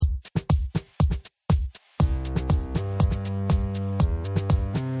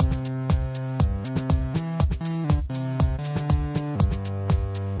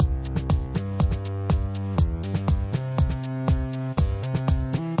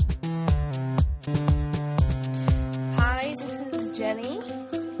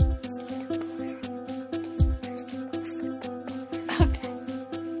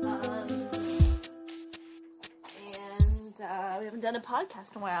done a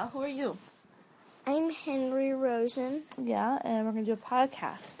podcast in a while. Who are you? I'm Henry Rosen. Yeah, and we're going to do a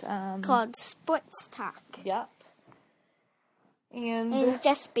podcast. Called Sports Talk. Yep. And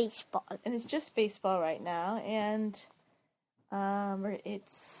just baseball. And it's just baseball right now. And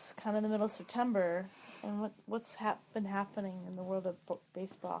it's kind of the middle of September. And what's been happening in the world of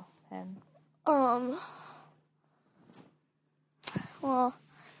baseball, Hen? Well,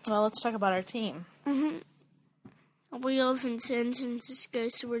 let's talk about our team. Mm-hmm. We live in San Francisco,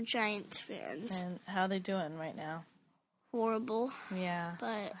 so we're Giants fans. And how are they doing right now? Horrible. Yeah.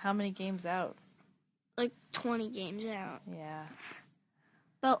 But how many games out? Like 20 games out. Yeah.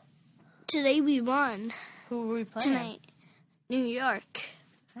 Well, today we won. Who were we playing? Tonight, New York.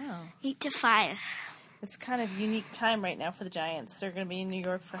 Oh. 8-5. It's kind of a unique time right now for the Giants. They're going to be in New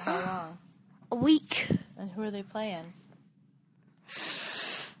York for how long? A week. And who are they playing?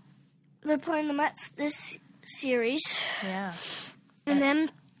 They're playing the Mets this series. Yeah. And then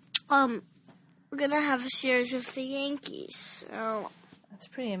we're going to have a series with the Yankees. So that's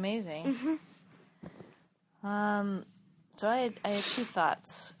pretty amazing. Mm-hmm. So I had two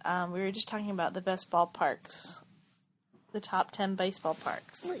thoughts. We were just talking about the best ballparks, the top 10 baseball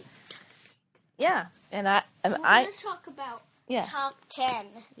parks. Wait. Yeah, and we're going to talk about top 10.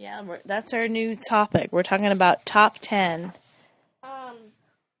 Yeah, that's our new topic. We're talking about top 10.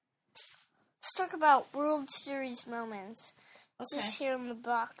 Let's talk about World Series moments. Okay. This is here in the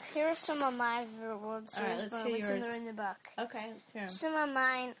book. Here are some of my favorite World Series moments, and they're in the book. Okay, let's hear them. Some of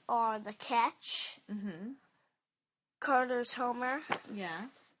mine are the catch, Carter's homer,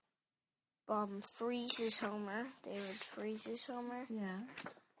 Freese's homer, David Freese's homer,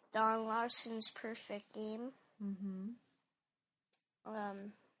 Don Larson's perfect game,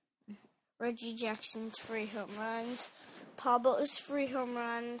 Reggie Jackson's 3 home runs, Pablo's 3 home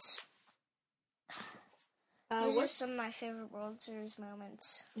runs. Those are some of my favorite World Series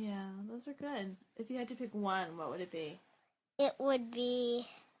moments. Yeah, those are good. If you had to pick one, what would it be? It would be,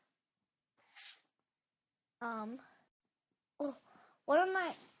 one of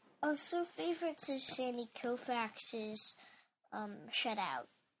my also favorites is Sandy Koufax's shutout.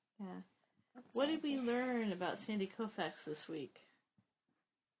 Yeah. What did we learn about Sandy Koufax this week?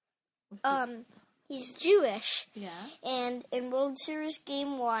 He's Jewish. Yeah. And in World Series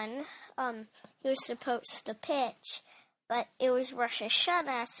Game 1, he was supposed to pitch, but it was Rosh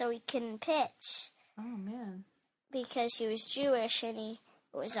Hashanah, so he couldn't pitch. Oh, man. Because he was Jewish and it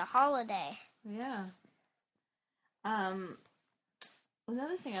was a holiday. Yeah.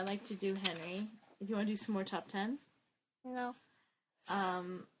 Another thing I like to do, Henry, if you want to do some more top 10? No.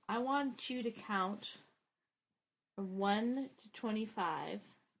 I want you to count from 1 to 25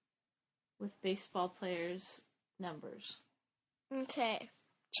 with baseball players' numbers. Okay.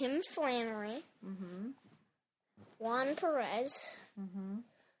 Tim Flannery. Juan Perez.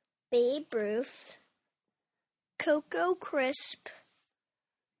 Babe Ruth. Coco Crisp.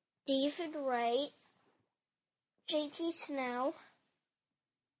 David Wright. JT Snow.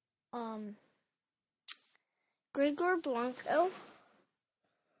 Gregor Blanco.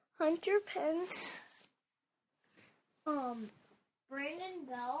 Hunter Pence. Brandon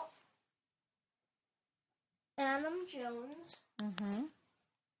Belt. Adam Jones.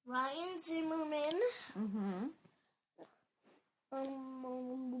 Ryan Zimmerman.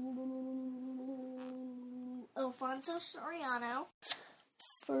 Alfonso Soriano.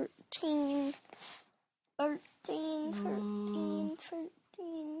 13.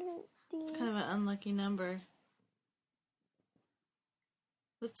 It's kind of an unlucky number.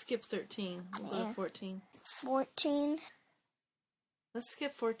 Let's skip 13. We'll go to 14. 14. Let's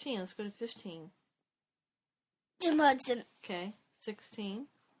skip 14. Let's go to 15. Jim Hudson. Okay. 16.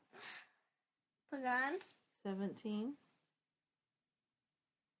 Pagan. 17.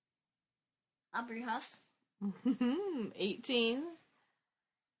 Aubrey Huff. 18.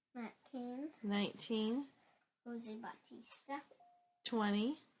 Matt Cain. 19. Jose Bautista.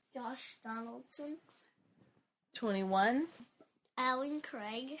 20. Josh Donaldson. 21. Alan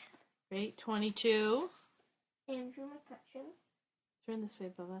Craig. Great. 22. Andrew McCutcheon. Turn this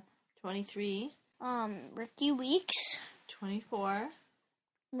way, Bubba. 23. Ricky Weeks. 24.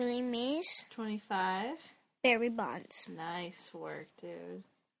 Willie Mays. 25. Barry Bonds. Nice work, dude.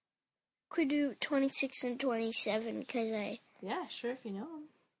 Could do 26 and 27 because I... Yeah, sure, if you know them.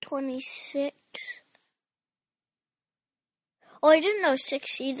 26. Oh, I didn't know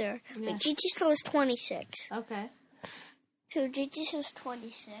 6 either. Yeah. But GT still is 26. Okay. So GT still is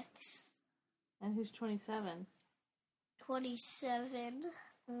 26. And who's 27? 27.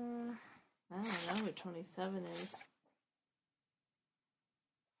 I don't know who 27 is.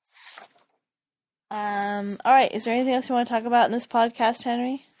 All right. Is there anything else you want to talk about in this podcast,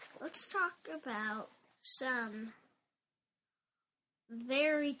 Henry? Let's talk about some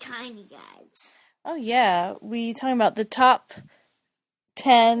very tiny guys. Oh, yeah. We talking about the top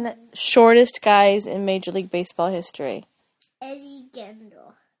 10 shortest guys in Major League Baseball history. Eddie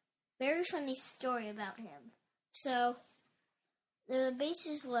Gendel. Very funny story about him. So, the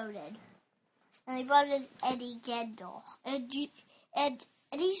bases loaded, and they brought in Eddie Gendel.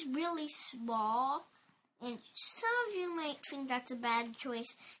 Eddie's really small, and some of you might think that's a bad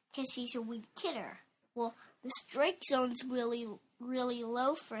choice because he's a weak hitter. Well, the strike zone's really, really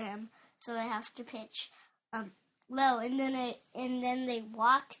low for him, so they have to pitch low. And then they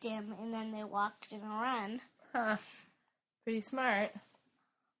walked him, and then they walked in a run. Huh. Pretty smart.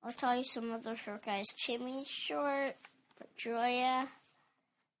 I'll tell you some other short guys. Jimmy's short. Pedroia.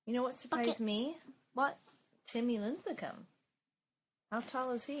 You know what surprised me? What? Timmy Lincecum. How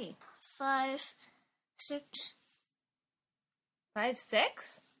tall is he? 5'6".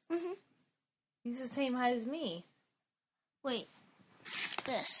 5'6"? Mhm. He's the same height as me. Wait.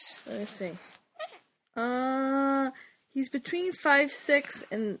 This. Let me see. He's between 5'6"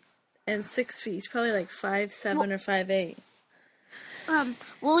 and 6 feet. He's probably like 5'7" or 5'8".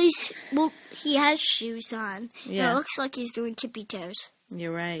 He has shoes on. Yeah. And it looks like he's doing tippy toes.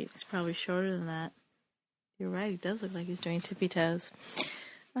 You're right. He's probably shorter than that. You're right. He does look like he's doing tippy toes.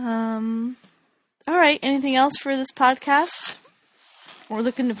 All right. Anything else for this podcast? We're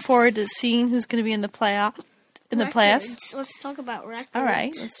looking forward to seeing who's going to be in the playoffs. Let's talk about records. All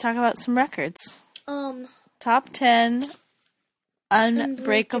right. Let's talk about some records. Top 10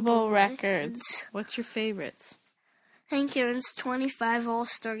 unbreakable records. What's your favorites? Hank Aaron's 25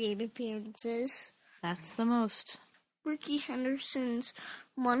 All-Star Game appearances. That's the most. Ricky Henderson's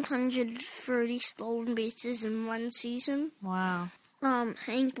 130 stolen bases in one season. Wow.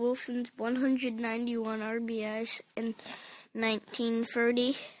 Hank Wilson's 191 RBIs in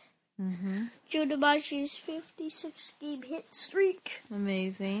 1930. Mm-hmm. Joe DiMaggio's 56-game hit streak.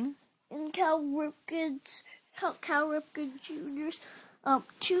 Amazing. And Cal Ripken Jr.'s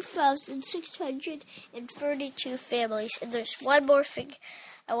 2,632 families. And there's one more thing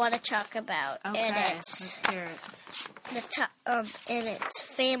I want to talk about. Okay, and let's hear it. And it's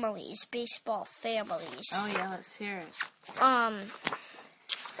families, baseball families. Oh yeah, let's hear it.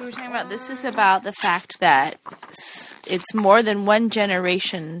 So we're talking about, this is about the fact that it's more than one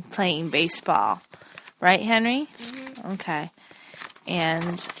generation playing baseball. Right, Henry? Mm-hmm. Okay.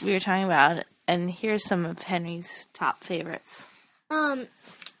 And we were talking about it, and here's some of Henry's top favorites.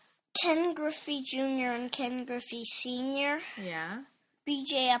 Ken Griffey Jr. and Ken Griffey Sr. Yeah.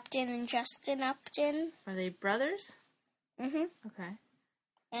 B.J. Upton and Justin Upton. Are they brothers? Mm-hmm. Okay.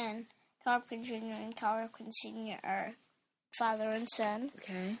 And Cal Ripken Jr. and Cal Ripken Sr. are father and son.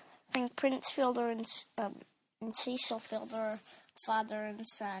 Okay. Frank Prince Fielder and Cecil Fielder are father and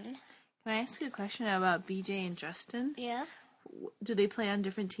son. Can I ask you a question about BJ and Justin? Yeah. Do they play on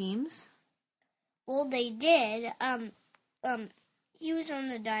different teams? Well, they did. He was on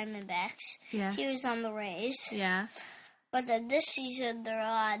the Diamondbacks. Yeah. He was on the Rays. Yeah. But then this season they're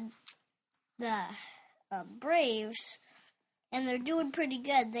on the Braves, and they're doing pretty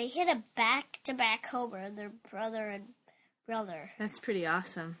good. They hit a back-to-back homer, their brother and brother. That's pretty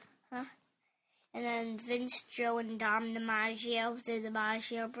awesome. Huh? And then Vince, Joe, and Dom DiMaggio, the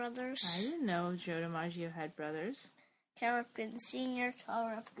DiMaggio brothers. I didn't know Joe DiMaggio had brothers. Cal Ripken Sr., Cal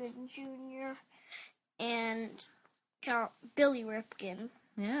Ripken Jr., and Billy Ripken.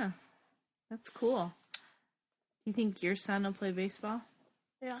 Yeah. That's cool. Do you think your son will play baseball?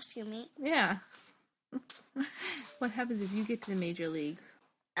 You're asking me? Yeah. What happens if you get to the major leagues?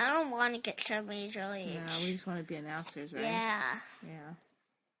 I don't want to get to Major League. No, we just want to be announcers, right? Yeah. Yeah.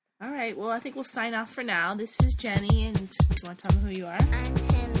 All right. Well, I think we'll sign off for now. This is Jenny, and you want to tell me who you are? I'm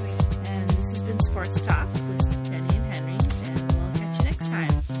Henry. And this has been Sports Talk.